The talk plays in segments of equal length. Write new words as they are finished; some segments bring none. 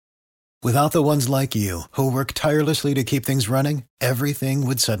Without the ones like you, who work tirelessly to keep things running, everything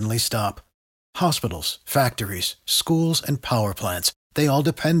would suddenly stop. Hospitals, factories, schools, and power plants, they all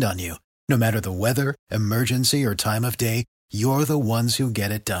depend on you. No matter the weather, emergency, or time of day, you're the ones who get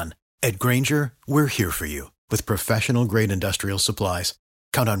it done. At Grainger, we're here for you with professional-grade industrial supplies.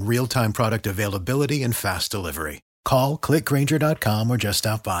 Count on real-time product availability and fast delivery. Call, click Grainger.com, or just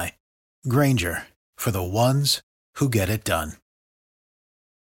stop by. Grainger, for the ones who get it done.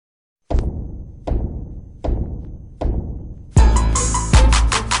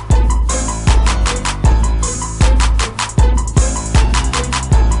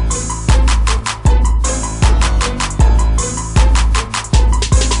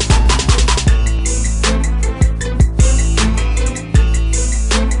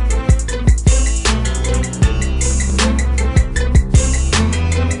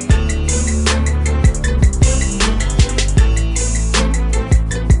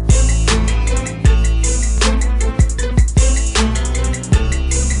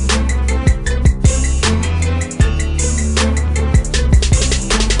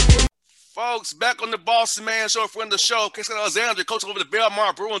 Folks, back on the Boston Man Show, friend of the show, Casey Alexander, coach over the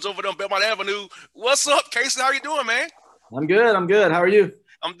Belmont Bruins over there on Belmont Avenue. What's up, Casey? How you doing, man? I'm good. How are you?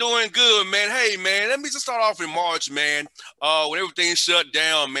 I'm doing good, man. Hey, man, let me just start off in March, man, when everything shut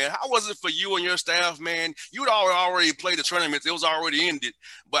down, man. How was it for you and your staff, man? You'd already played the tournament. It was already ended.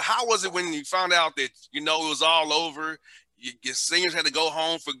 But how was it when you found out that, it was all over? Your seniors had to go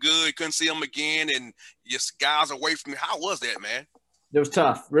home for good, couldn't see them again, and your guys away from you. How was that, man? It was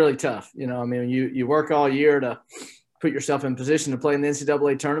tough, really tough. You work all year to put yourself in position to play in the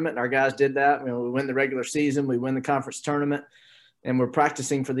NCAA tournament, and our guys did that. We win the regular season, we win the conference tournament, and we're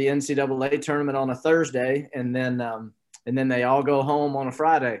practicing for the NCAA tournament on a Thursday, and then they all go home on a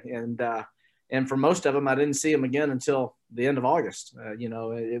Friday. And for most of them, I didn't see them again until the end of August.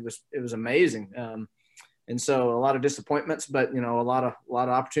 It was amazing. And so a lot of disappointments, but a lot of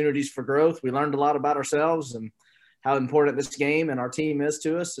opportunities for growth. We learned a lot about ourselves and how important this game and our team is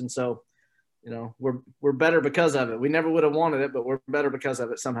to us. And so, we're better because of it. We never would have wanted it, but we're better because of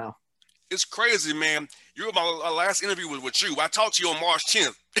it somehow. It's crazy, man. My last interview was with you. I talked to you on March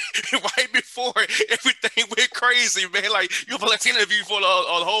 10th, right before everything went crazy, man. Like, you have a last interview for the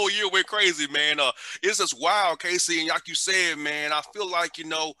whole year went crazy, man. It's just wild, Casey. And like you said, man, I feel like,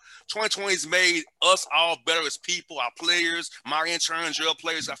 2020's made us all better as people, our players, my interns, your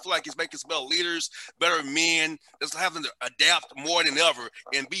players. I feel like it's making us better leaders, better men, just having to adapt more than ever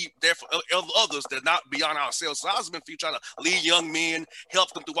and be there for others that are not beyond ourselves. So how's it been for you trying to lead young men,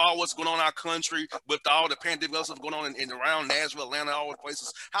 help them through all what's going on in our country, with all the pandemic stuff going on in around Nashville, Atlanta, all the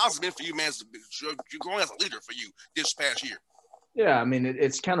places? How's it been for you, man? You're growing as a leader for you this past year. Yeah, I mean,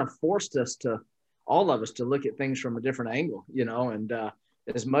 it's kind of forced us all of us to look at things from a different angle, and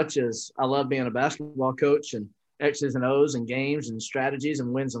as much as I love being a basketball coach and X's and O's and games and strategies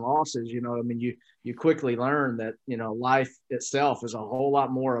and wins and losses, you quickly learn that, life itself is a whole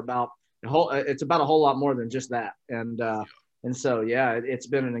lot more about it's about a whole lot more than just that. And so, yeah, it's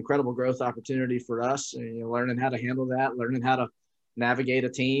been an incredible growth opportunity for us, learning how to handle that, learning how to navigate a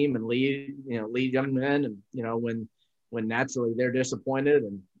team and lead young men. And, when naturally they're disappointed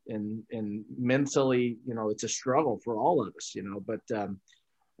and mentally, it's a struggle for all of us,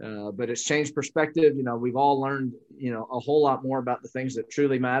 but it's changed perspective. We've all learned, a whole lot more about the things that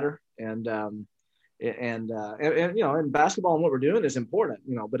truly matter. And in basketball and what we're doing is important,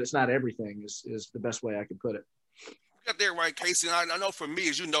 but it's not everything is the best way I could put it. Got there right, Casey. And I know for me,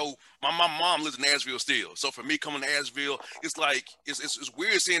 as you know, my mom lives in Nashville still. So for me coming to Nashville, it's like it's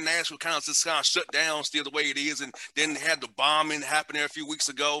weird seeing Nashville kind of shut down still the way it is, and then had the bombing happen there a few weeks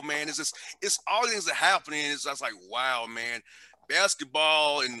ago. Man, it's all things that are happening. It's just like, wow, man.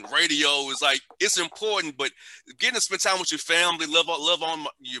 Basketball and radio is like, it's important, but getting to spend time with your family, love on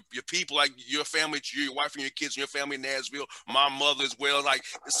your people, like your family, your wife and your kids and your family in Nashville, my mother as well. Like,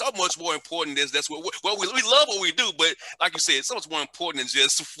 it's so much more important. That's what we love what we do, but like you said, it's so much more important than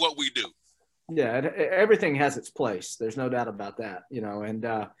just what we do. Yeah, everything has its place. There's no doubt about that, and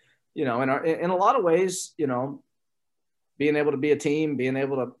in a lot of ways, being able to be a team, being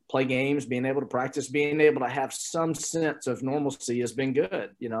able to play games, being able to practice, being able to have some sense of normalcy has been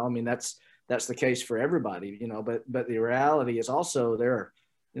good. That's the case for everybody, but the reality is also there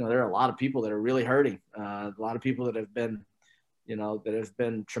are a lot of people that are really hurting. A lot of people that have been,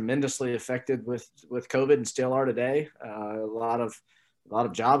 tremendously affected with COVID and still are today. A lot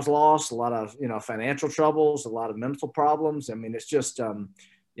of jobs lost, a lot of, financial troubles, a lot of mental problems. I mean, it's just,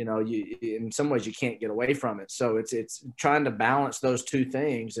 you in some ways you can't get away from it. So it's trying to balance those two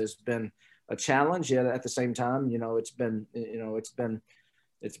things has been a challenge. Yet at the same time, it's been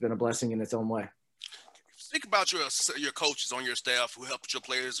it's been a blessing in its own way. Think about your coaches on your staff who help your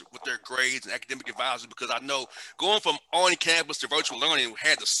players with their grades and academic advisors, because I know going from on campus to virtual learning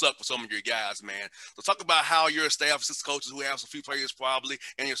had to suck for some of your guys, man. So talk about how your staff, assistant coaches who have some few players probably,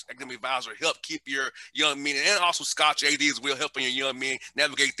 and your academic advisor help keep your young men, and also Scotch AD as well, helping your young men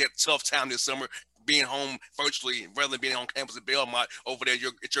navigate that tough time this summer, being home virtually rather than being on campus at Belmont over there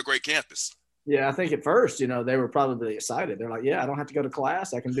at your great campus. Yeah, I think at first, they were probably excited. They're like, yeah, I don't have to go to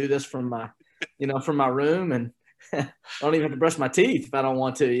class. I can do this from my room, and I don't even have to brush my teeth if I don't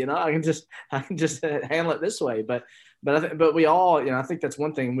want to. I can just handle it this way. But we all, I think that's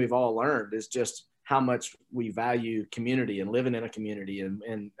one thing we've all learned is just how much we value community and living in a community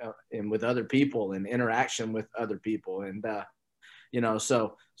and with other people and interaction with other people. And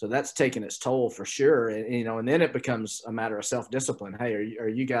so that's taken its toll for sure. And then it becomes a matter of self-discipline. Hey,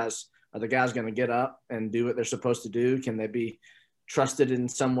 are the guys going to get up and do what they're supposed to do? Can they be trusted in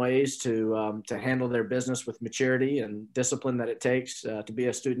some ways to handle their business with maturity and discipline that it takes to be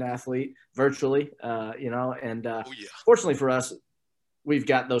a student athlete virtually, Fortunately for us, we've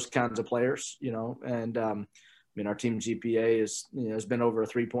got those kinds of players, and our team GPA has been over a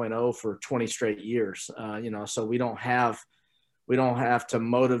 3.0 for 20 straight years, so we don't have to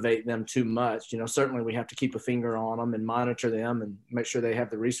motivate them too much. Certainly we have to keep a finger on them and monitor them and make sure they have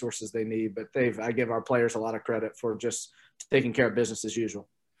the resources they need. But I give our players a lot of credit for just taking care of business as usual.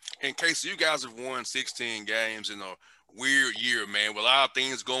 In case you guys have won 16 games in a weird year, man, with a lot of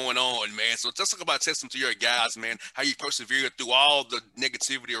things going on, man. So just talk about testament to your guys, man, how you persevered through all the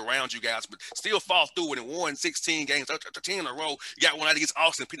negativity around you guys, but still fought through it and won 16 games, 10 in a row. You got one out against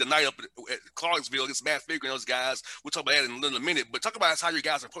Austin Peter Knight up at Clarksville against Matt Figure and those guys. We'll talk about that in a little minute, but talk about how you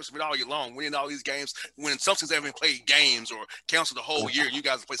guys have persevered all year long, winning all these games, when some teams haven't played games or canceled the whole year. You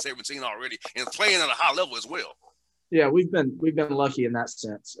guys have played 17 already and playing at a high level as well. Yeah, we've been lucky in that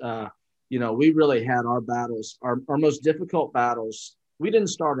sense. We really had our battles, our most difficult battles. We didn't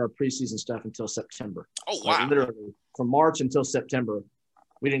start our preseason stuff until September. Oh, wow. Literally from March until September,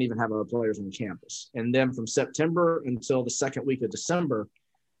 we didn't even have our players on campus. And then from September until the second week of December,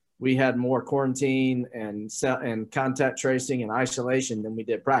 we had more quarantine and contact tracing and isolation than we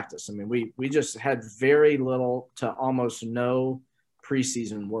did practice. I mean, we just had very little to almost no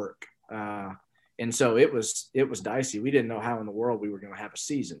preseason work. And so it was dicey. We didn't know how in the world we were going to have a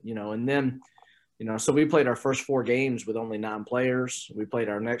season, and then, so we played our first 4 games with only 9 players. We played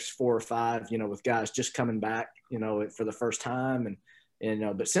our next 4 or 5, with guys just coming back, for the first time.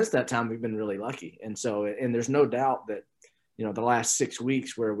 But since that time, we've been really lucky. And so, and there's no doubt that, the last 6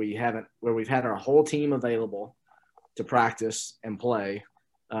 weeks where we've had our whole team available to practice and play,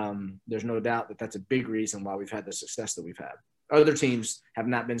 there's no doubt that that's a big reason why we've had the success that we've had. Other teams have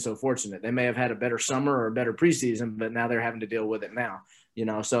not been so fortunate. They may have had a better summer or a better preseason, but now they're having to deal with it now,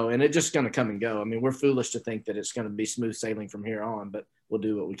 so, and it's just going to come and go. I mean, we're foolish to think that it's going to be smooth sailing from here on, but we'll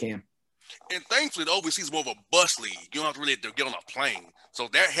do what we can. And thankfully, the OVC is more of a bus league. You don't have to really get on a plane. So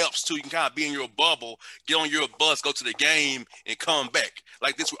that helps, too. You can kind of be in your bubble, get on your bus, go to the game, and come back.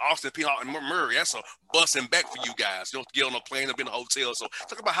 Like this with Austin Peay and Murray. That's a bus and back for you guys. You don't have to get on a plane or be in a hotel. So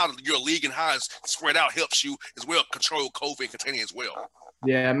talk about how your league and how it's spread out helps you as well control COVID and containing as well.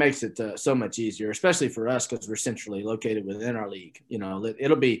 Yeah, it makes it so much easier, especially for us because we're centrally located within our league.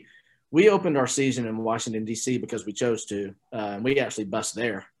 We opened our season in Washington, D.C. because we chose to. We actually bused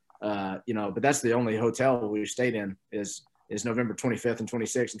there. But that's the only hotel we stayed in is November 25th and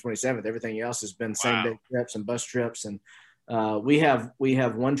 26th and 27th. Everything else has been same day trips and bus trips. And we have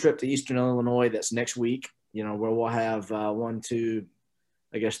one trip to Eastern Illinois that's next week, where we'll have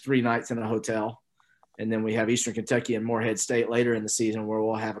 3 nights in a hotel. And then we have Eastern Kentucky and Morehead State later in the season where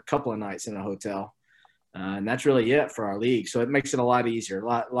we'll have a couple of nights in a hotel. And that's really it for our league. So it makes it a lot easier,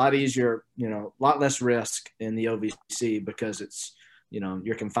 a lot easier, a lot less risk in the OVC because it's,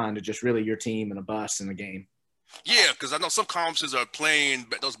 you're confined to just really your team and a bus and a game. Yeah, because I know some conferences are playing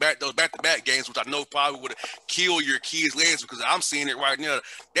those back-to-back games, which I know probably would kill your kids' legs because I'm seeing it right now.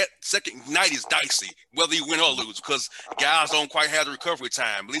 That second night is dicey, whether you win or lose, because guys don't quite have the recovery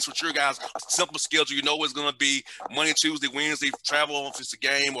time. At least with your guys, simple schedule, you know what it's going to be Monday, Tuesday, Wednesday, travel if it's a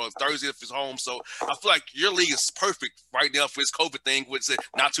game, or Thursday if it's home. So I feel like your league is perfect right now for this COVID thing, which is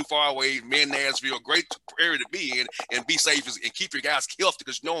not too far away. Me and Nashville, great area to be in and be safe and keep your guys healthy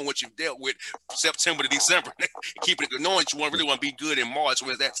because knowing what you've dealt with September to December. Keeping it knowing you really want to be good in March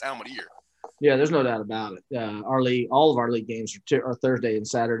when it's that time of the year. Yeah, there's no doubt about it. Our league, all of our league games are Thursday and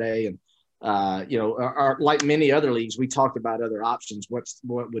Saturday, and are like many other leagues. We talked about other options. What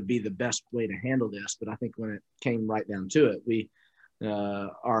would be the best way to handle this? But I think when it came right down to it, we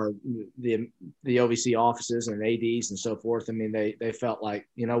our the OVC offices and ADs and so forth. I mean, they felt like,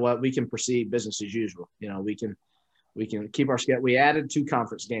 you know what, we can proceed business as usual. You know, we can keep our schedule. We added 2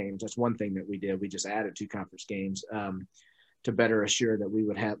 conference games. That's one thing that we did. We just added 2 conference games to better assure that we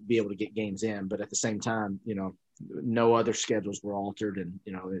would be able to get games in. But at the same time, you know, no other schedules were altered, and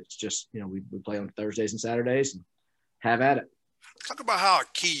you know, it's just, you know, we play on Thursdays and Saturdays and have at it. Talk about how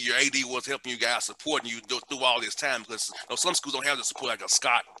key your AD was helping you guys, supporting you through all this time, because you know, some schools don't have the support like a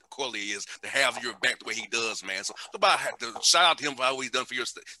Scott Corley is to have your back the way he does, man. So about shout out to him for how he's done for your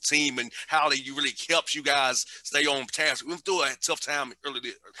team and how you really helps you guys stay on task. We went through a tough time early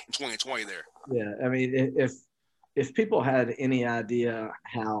in 2020 there. Yeah, I mean, if people had any idea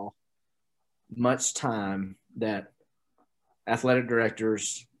how much time that athletic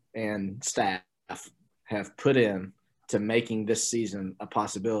directors and staff have put in to making this season a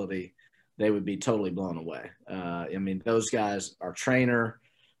possibility, they would be totally blown away. I mean, those guys, our trainer,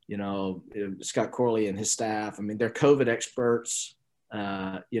 you know, Scott Corley and his staff, I mean, they're COVID experts.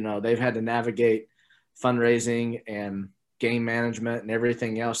 You know, they've had to navigate fundraising and game management and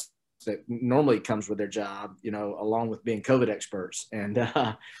everything else that normally comes with their job, you know, along with being COVID experts and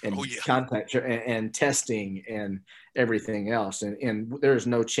contact and testing and everything else. And there's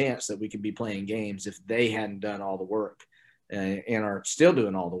no chance that we could be playing games if they hadn't done all the work and are still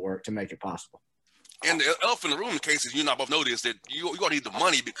doing all the work to make it possible. And the elephant in the room, in cases you not both know this, that you're going to need the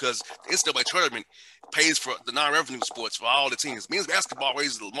money because the NCAA tournament pays for the non-revenue sports for all the teams. Men's basketball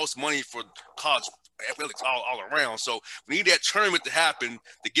raises the most money for college athletics all around. So we need that tournament to happen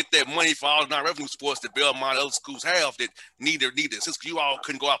to get that money for all the non-revenue sports that Belmont and other schools have that need this. Since you all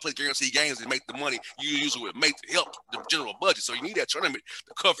couldn't go out and play guaranteed games and make the money you usually would make to help the general budget. So you need that tournament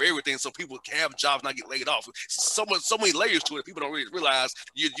to cover everything so people can have jobs, not get laid off. So many layers to it. People don't really realize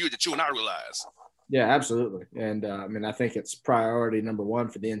that you and I realize. Yeah, absolutely. And I mean, I think it's priority number one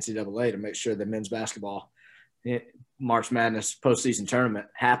for the NCAA to make sure the men's basketball March Madness postseason tournament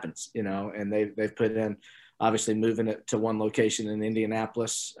happens, you know, and they've put in, obviously moving it to one location in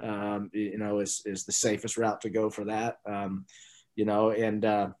Indianapolis, you know, is the safest route to go for that, you know, and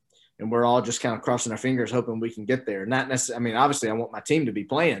we're all just kind of crossing our fingers, hoping we can get there. Not necessarily, I mean, obviously I want my team to be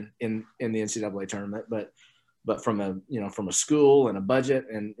playing in the NCAA tournament, but from a school and a budget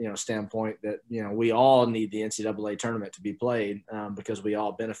and, you know, standpoint that, you know, we all need the NCAA tournament to be played because we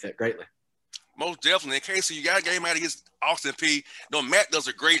all benefit greatly. Most definitely. In case you got a game out against Austin Peay, you know, Matt does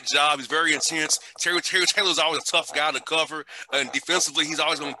a great job. He's very intense. Terry Taylor's always a tough guy to cover, and defensively, he's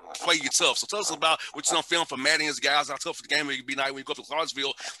always going to play you tough. So tell us about what you're on film for Matt and his guys, how tough the game will be night when you go up to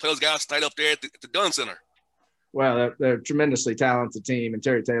Clarksville, play those guys stayed up there at the Dunn Center. Well, they're a tremendously talented team, and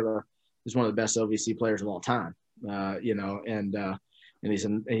Terry Taylor is one of the best OVC players of all time, you know, and he's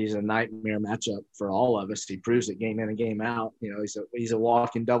a nightmare matchup for all of us. He proves it game in and game out. You know, he's a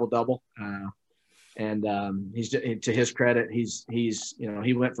walking double-double. And he's, to his credit, he's you know,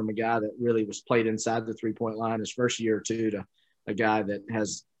 he went from a guy that really was played inside the 3-point line his first year or two to a guy that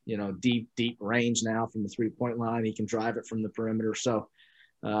has, you know, deep range now from the 3-point line. He can drive it from the perimeter. So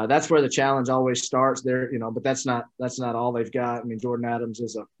that's where the challenge always starts there, you know, but that's not all they've got. I mean, Jordan Adams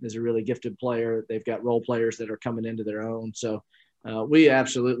is a really gifted player. They've got role players that are coming into their own. So we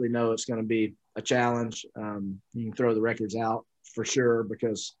absolutely know it's going to be a challenge. You can throw the records out for sure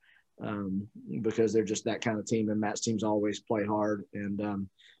because they're just that kind of team, and Matt's teams always play hard. And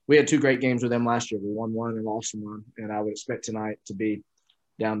we had 2 great games with them last year. We won one and lost one, and I would expect tonight to be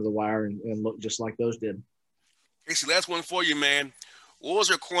down to the wire and look just like those did. Casey, last one for you, man. What was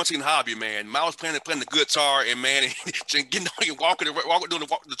your quarantine hobby, man? I was playing the guitar and, man, getting walking doing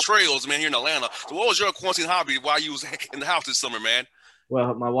the trails, man, here in Atlanta. So what was your quarantine hobby while you was in the house this summer, man?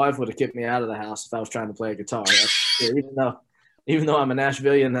 Well, my wife would have kicked me out of the house if I was trying to play a guitar. Even though I'm a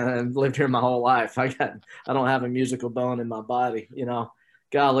Nashvilleian and I've lived here my whole life, I don't have a musical bone in my body. You know,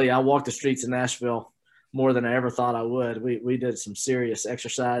 golly, I walked the streets of Nashville more than I ever thought I would. We did some serious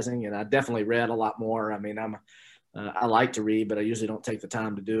exercising, and I definitely read a lot more. I mean, I like to read, but I usually don't take the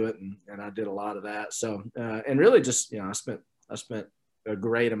time to do it, and I did a lot of that. So, and really just, you know, I spent a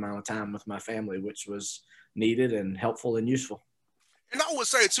great amount of time with my family, which was needed and helpful and useful. And I would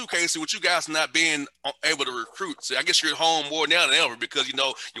say, too, Casey, with you guys not being able to recruit, so I guess you're at home more now than ever because, you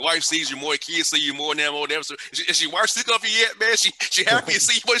know, your wife sees you more, kids see you more now, more than ever. So is your wife sick of you yet, man? She happy to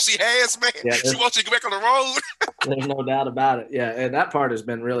see what she has, man? Yeah, she wants you to get back on the road. There's no doubt about it. Yeah, and that part has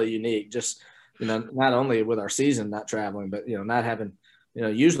been really unique. Just, you know, not only with our season not traveling, but, you know, not having, you know,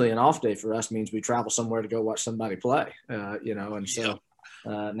 usually an off day for us means we travel somewhere to go watch somebody play, you know, and so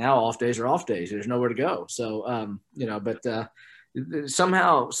now off days are off days. There's nowhere to go. So, you know, but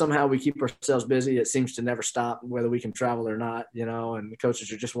somehow we keep ourselves busy. It seems to never stop, whether we can travel or not, and the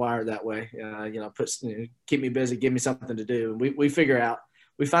coaches are just wired that way. Keep me busy, give me something to do. And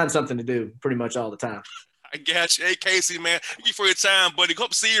we find something to do pretty much all the time. I got you. Hey, Casey, man. Thank you for your time, buddy.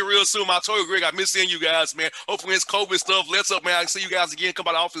 Hope to see you real soon. I told you, Greg, I miss seeing you guys, man. Hopefully it's COVID stuff. Let's up, man. I can see you guys again. Come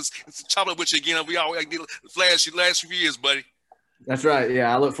by the office and chop up with you again. We all did last few years, buddy. That's right.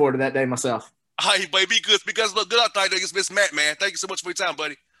 Yeah, I look forward to that day myself. All right, buddy. Be good. Because look good out there against Miss Matt, man. Thank you so much for your time,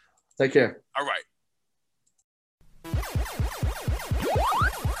 buddy. Take care. All right.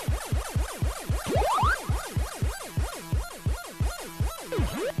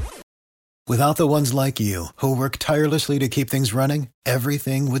 Without the ones like you, who work tirelessly to keep things running,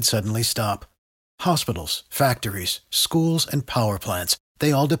 everything would suddenly stop. Hospitals, factories, schools, and power plants,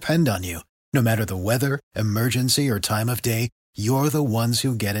 they all depend on you. No matter the weather, emergency, or time of day, you're the ones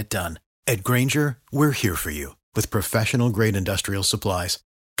who get it done. At Grainger, we're here for you with professional-grade industrial supplies.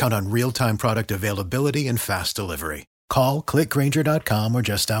 Count on real-time product availability and fast delivery. Call, click Grainger.com, or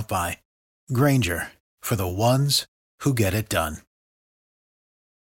just stop by. Grainger, for the ones who get it done.